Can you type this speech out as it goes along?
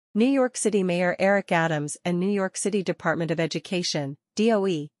New York City Mayor Eric Adams and New York City Department of Education,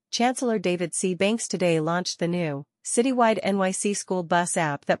 DOE, Chancellor David C. Banks today launched the new, Citywide NYC school bus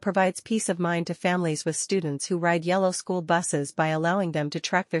app that provides peace of mind to families with students who ride yellow school buses by allowing them to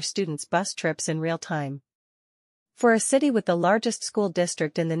track their students' bus trips in real time. For a city with the largest school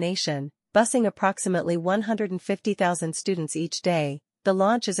district in the nation, busing approximately 150,000 students each day, the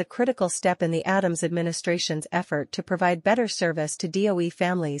launch is a critical step in the Adams administration's effort to provide better service to DOE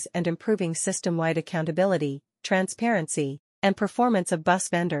families and improving system-wide accountability, transparency, and performance of bus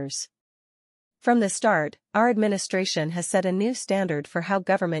vendors. From the start, our administration has set a new standard for how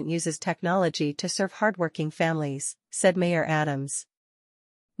government uses technology to serve hardworking families, said Mayor Adams.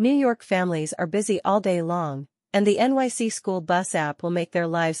 New York families are busy all day long, and the NYC school bus app will make their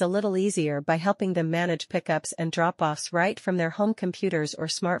lives a little easier by helping them manage pickups and drop-offs right from their home computers or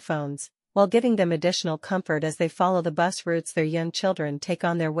smartphones, while giving them additional comfort as they follow the bus routes their young children take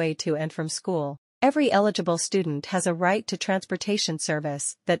on their way to and from school. Every eligible student has a right to transportation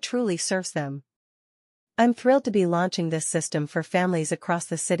service that truly serves them. I'm thrilled to be launching this system for families across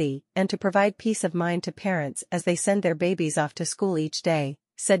the city and to provide peace of mind to parents as they send their babies off to school each day,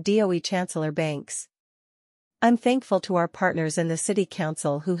 said DOE Chancellor Banks. I'm thankful to our partners in the City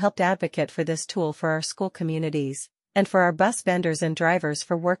Council who helped advocate for this tool for our school communities, and for our bus vendors and drivers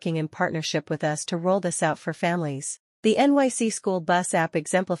for working in partnership with us to roll this out for families. The NYC School Bus app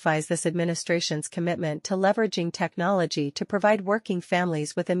exemplifies this administration's commitment to leveraging technology to provide working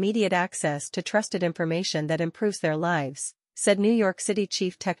families with immediate access to trusted information that improves their lives, said New York City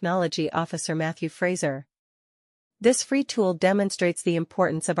Chief Technology Officer Matthew Fraser. This free tool demonstrates the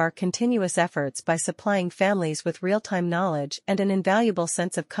importance of our continuous efforts by supplying families with real-time knowledge and an invaluable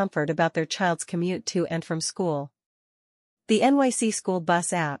sense of comfort about their child's commute to and from school. The NYC School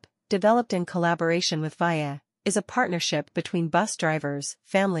Bus app, developed in collaboration with VIA, is a partnership between bus drivers,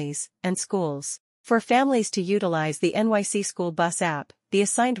 families, and schools. For families to utilize the NYC School Bus app, the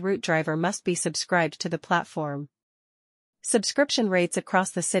assigned route driver must be subscribed to the platform. Subscription rates across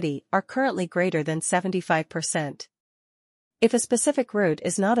the city are currently greater than 75%. If a specific route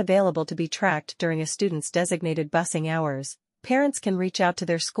is not available to be tracked during a student's designated busing hours, parents can reach out to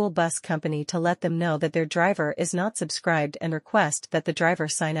their school bus company to let them know that their driver is not subscribed and request that the driver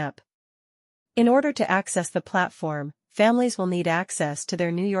sign up. In order to access the platform, families will need access to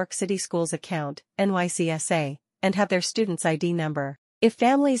their New York City Schools account, NYCSA, and have their student's ID number. If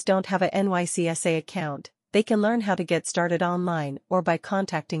families don't have a NYCSA account, they can learn how to get started online or by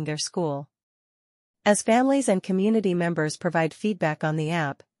contacting their school. As families and community members provide feedback on the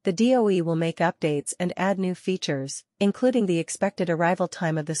app, the DOE will make updates and add new features, including the expected arrival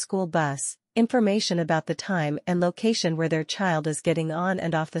time of the school bus, information about the time and location where their child is getting on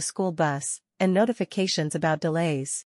and off the school bus, and notifications about delays.